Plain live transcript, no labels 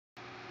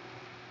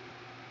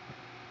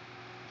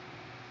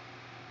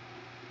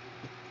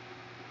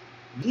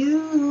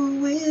you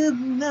will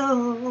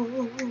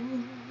know,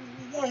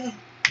 yeah.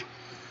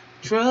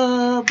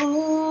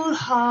 Troubled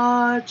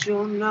heart,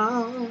 you'll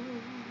know.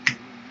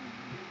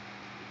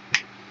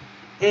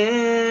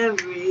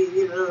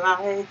 Every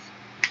life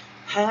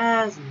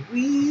has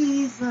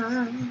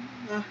reason,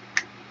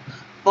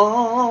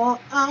 for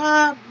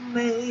I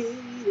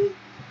made it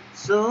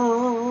so.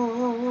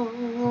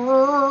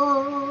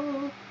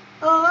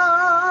 Oh,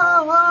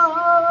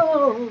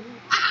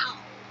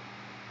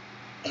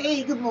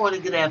 hey, good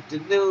morning, good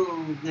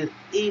afternoon, good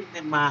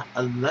evening, my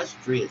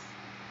illustrious,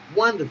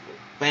 wonderful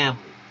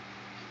family.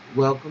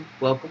 Welcome,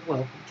 welcome,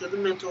 welcome to the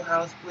Mental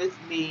House with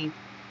me,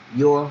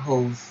 your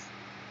host,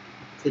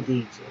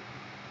 Khadija.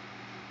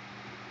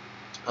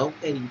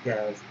 Okay, you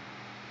guys.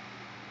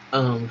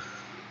 Um,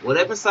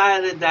 whatever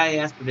side of the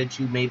diaspora that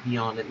you may be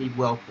on, let me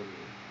welcome you.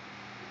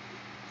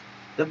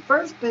 The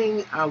first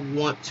thing I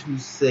want to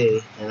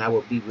say, and I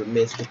would be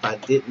remiss if I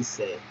didn't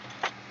say,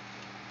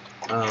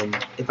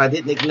 if I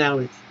didn't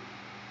acknowledge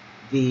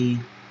the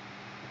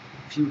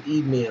few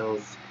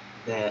emails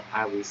that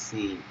I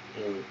received,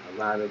 and a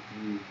lot of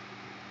you,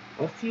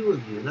 a few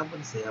of you, and I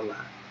wouldn't say a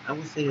lot, I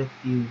would say a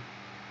few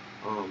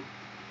um,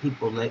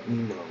 people let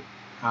me know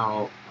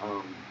how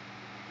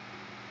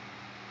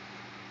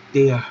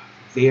they are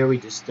very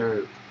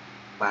disturbed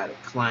by the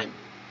climate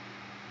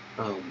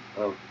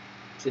of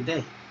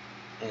today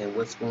and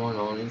what's going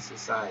on in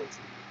society.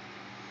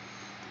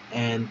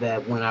 And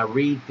that when I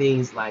read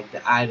things like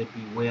the Ida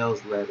B.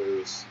 Wells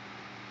letters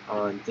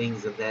and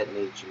things of that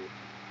nature,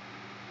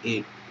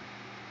 it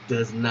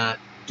does not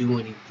do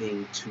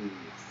anything to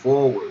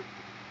forward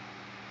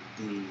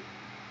the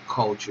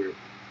culture.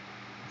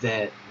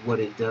 That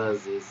what it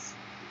does is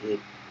it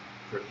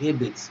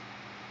prohibits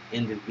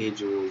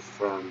individuals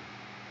from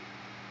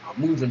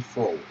moving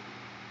forward.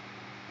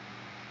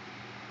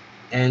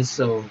 And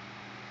so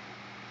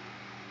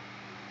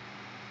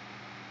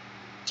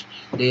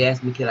they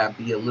asked me, could I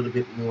be a little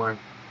bit more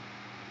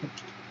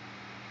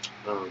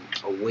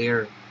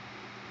aware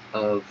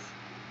of,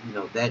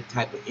 that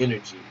type of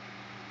energy?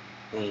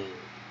 And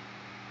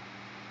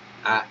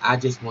I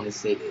just want to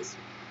say this.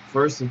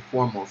 First and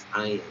foremost,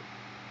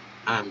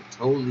 I'm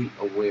totally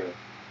aware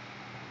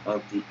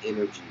of the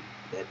energy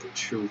that the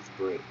truth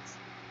brings.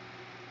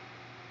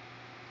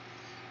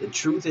 The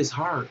truth is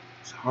hard.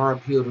 It's a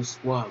hard pill to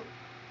swallow.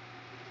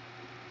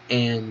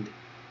 And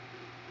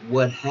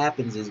what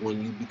happens is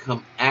when you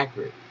become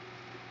accurate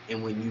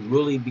and when you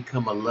really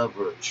become a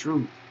lover of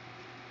truth,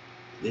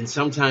 then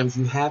sometimes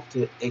you have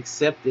to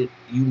accept it.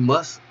 You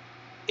must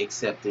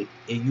accept it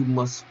and you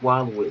must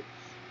swallow it,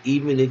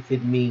 even if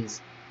it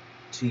means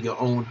to your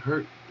own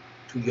hurt,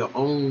 to your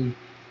own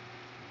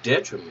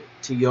detriment,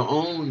 to your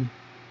own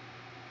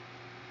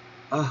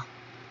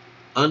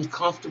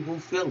uncomfortable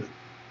feeling.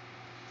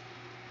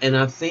 And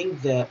I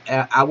think that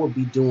I would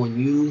be doing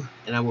you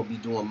and I would be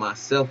doing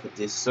myself a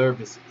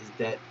disservice is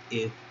that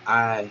if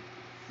I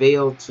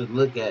fail to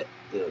look at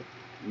the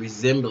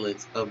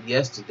resemblance of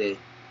yesterday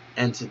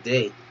and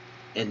today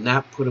and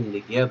not put them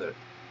together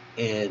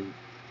and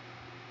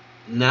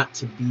not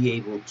to be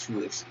able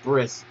to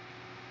express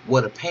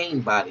what a pain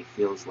body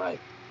feels like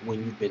when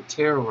you've been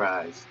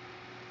terrorized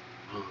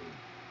um,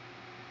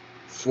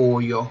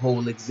 for your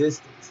whole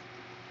existence.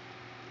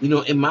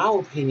 In my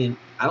opinion,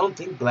 I don't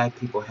think black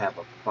people have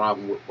a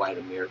problem with white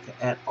America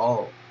at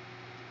all.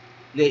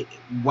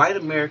 White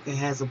America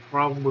has a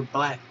problem with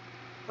black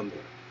America.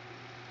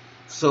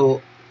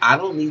 So I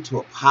don't need to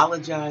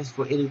apologize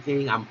for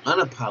anything. I'm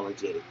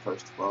unapologetic,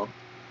 first of all.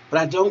 But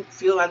I don't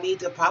feel I need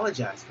to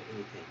apologize for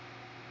anything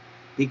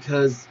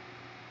because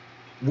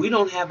we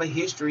don't have a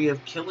history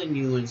of killing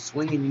you and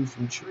swinging you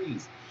from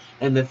trees.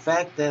 And the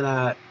fact that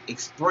I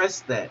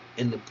expressed that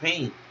and the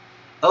pain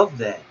of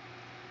that,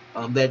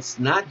 that's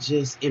not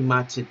just in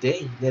my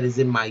today, that is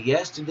in my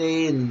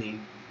yesterday and the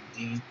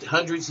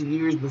hundreds of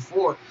years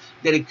before,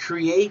 that it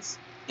creates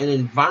an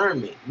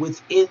environment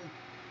within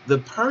the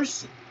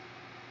person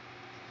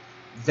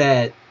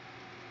that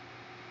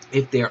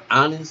if they're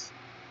honest,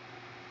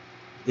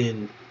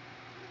 then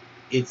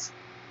it's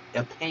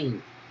a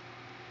pain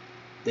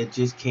that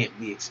just can't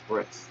be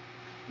expressed.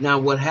 Now,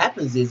 what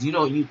happens is,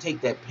 you take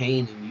that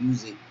pain and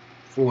use it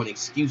for an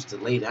excuse to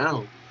lay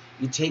down.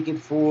 You take it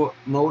for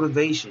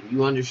motivation.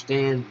 You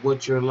understand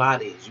what your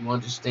lot is. You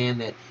understand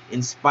that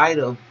in spite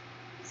of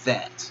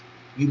that,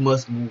 you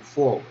must move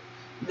forward.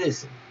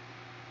 Listen,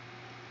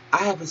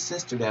 I have a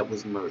sister that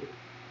was murdered.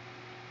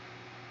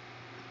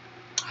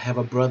 I have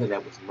a brother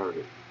that was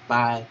murdered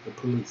by the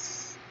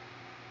police.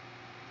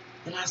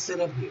 And I sit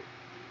up here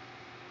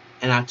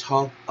and I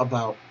talk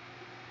about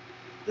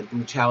the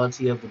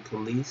brutality of the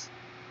police,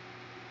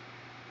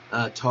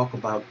 talk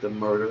about the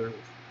murder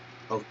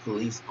of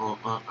police on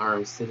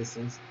unarmed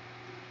citizens,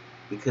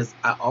 because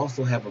I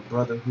also have a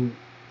brother who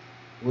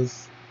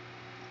was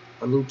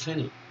a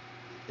lieutenant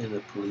in the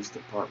police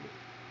department.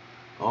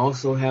 I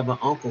also have an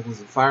uncle who's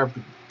a fire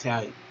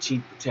battalion,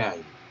 chief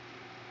battalion.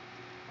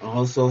 I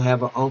also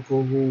have an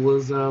uncle who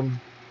was a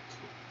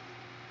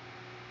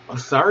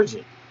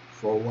sergeant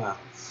for a while.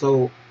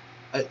 So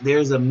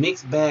there's a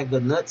mixed bag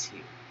of nuts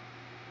here.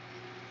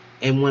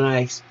 And when I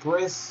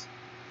express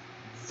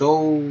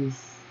those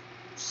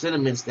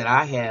sentiments that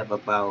I have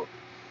about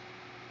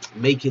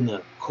making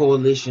a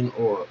coalition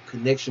or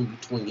connection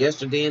between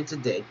yesterday and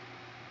today,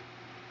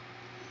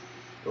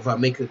 if I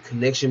make a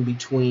connection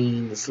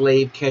between the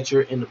slave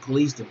catcher and the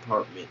police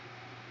department,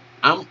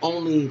 I'm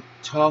only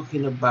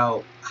talking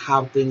about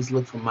how things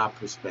look from my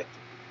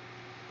perspective.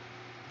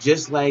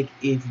 Just like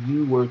if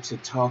you were to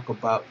talk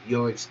about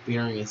your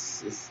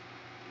experiences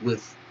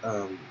with,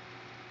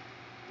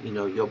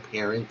 your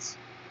parents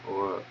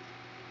or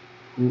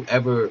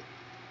whoever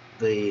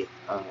the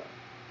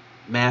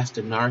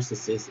master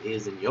narcissist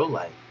is in your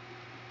life,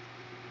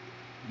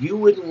 you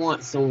wouldn't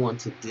want someone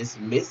to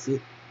dismiss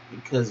it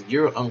because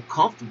you're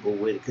uncomfortable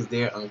with it, because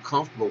they're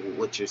uncomfortable with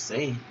what you're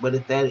saying. But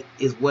if that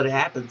is what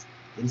happens,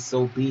 then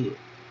so be it.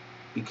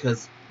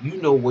 Because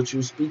you know what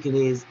you're speaking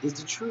is the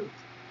truth.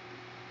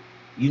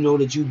 You know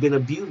that you've been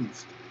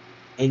abused,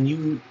 and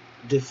you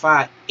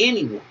defy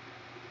anyone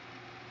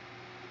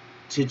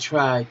to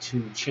try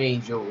to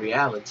change your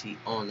reality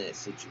on that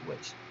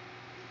situation.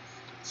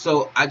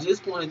 So I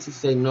just wanted to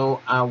say,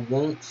 no, I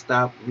won't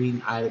stop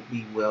reading Ida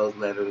B. Wells'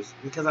 letters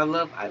because I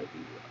love Ida B.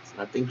 Wells.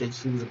 And I think that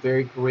she was a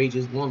very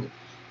courageous woman.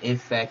 In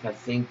fact, I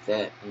think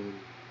that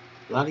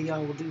a lot of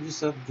y'all will do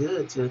yourself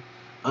good to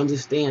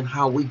understand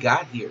how we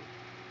got here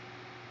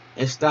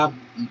and stop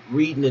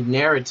reading the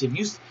narrative.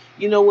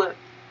 You know what?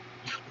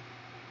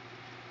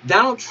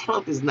 Donald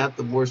Trump is not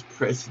the worst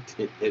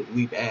president that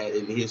we've had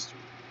in history.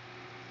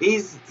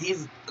 He's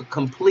a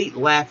complete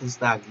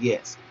laughingstock,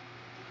 yes.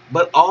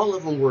 But all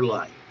of them were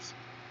liars.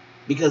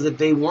 Because if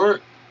they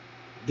weren't,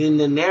 then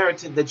the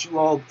narrative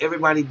that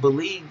everybody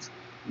believes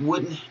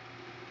wouldn't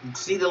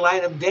see the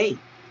light of day.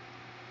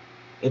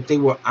 If they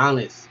were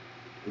honest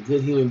and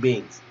good human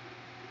beings.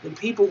 The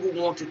people who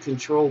want to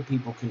control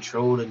people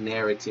control the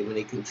narrative, and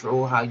they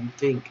control how you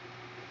think.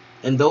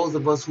 And those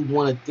of us who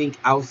want to think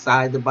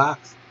outside the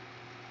box,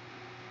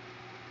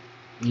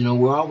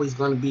 we're always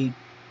going to be,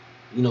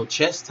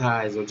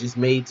 chastised or just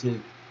made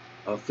to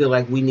feel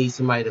like we need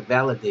somebody to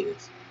validate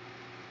us.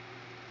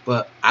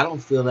 But I don't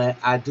feel that.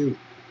 I do.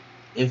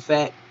 In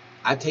fact,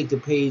 I take the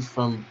page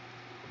from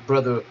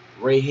Brother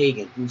Ray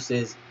Hagan, who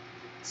says,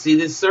 see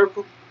this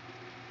circle?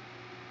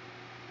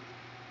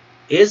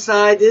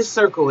 Inside this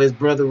circle, as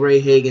Brother Ray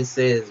Hagan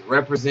says,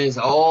 represents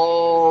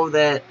all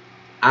that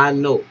I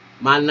know,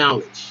 my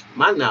knowledge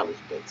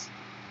base.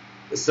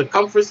 The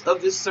circumference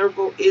of this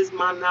circle is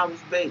my knowledge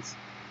base.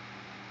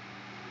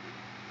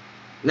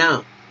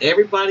 Now,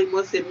 everybody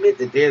must admit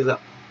that there's an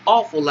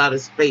awful lot of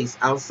space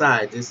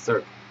outside this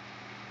circle.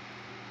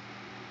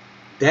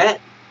 That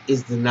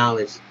is the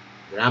knowledge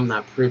that I'm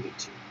not privy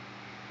to.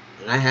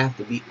 And I have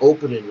to be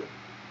open enough,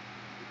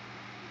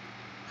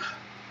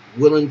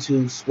 willing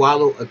to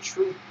swallow a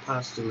truth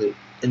postulate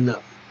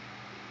enough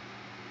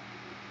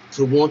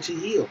to want to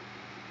heal.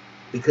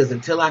 Because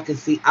until I can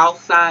see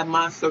outside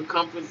my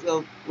circumference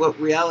of what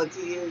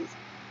reality is,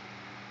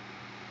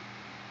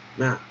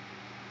 now,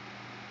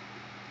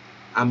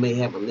 I may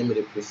have a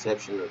limited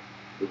perception of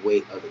the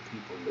way other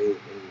people live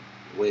and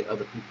the way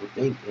other people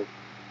think and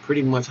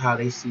pretty much how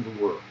they see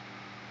the world.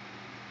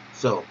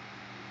 So,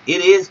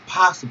 it is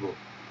possible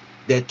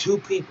that two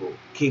people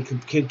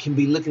can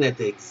be looking at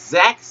the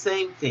exact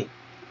same thing.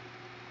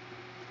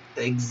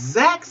 The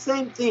exact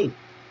same thing.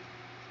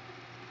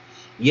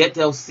 Yet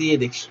they'll see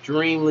it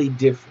extremely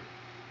different.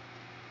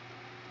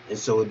 And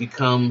so it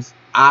becomes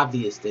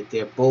obvious that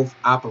they're both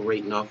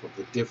operating off of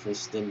a different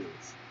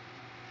stimulus.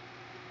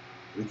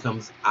 It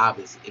becomes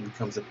obvious. It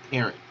becomes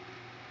apparent.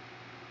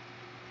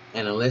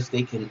 And unless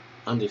they can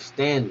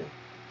understand that,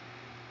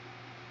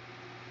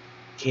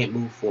 can't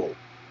move forward.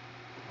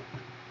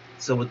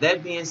 So with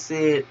that being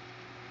said,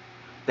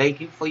 thank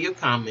you for your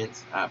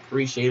comments. I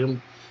appreciate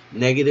them,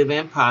 negative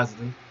and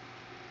positive.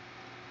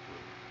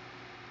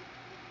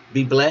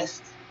 Be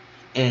blessed,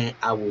 and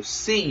I will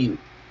see you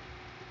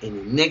in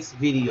the next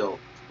video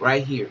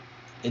right here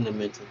in the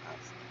Mental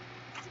House.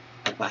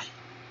 Bye-bye.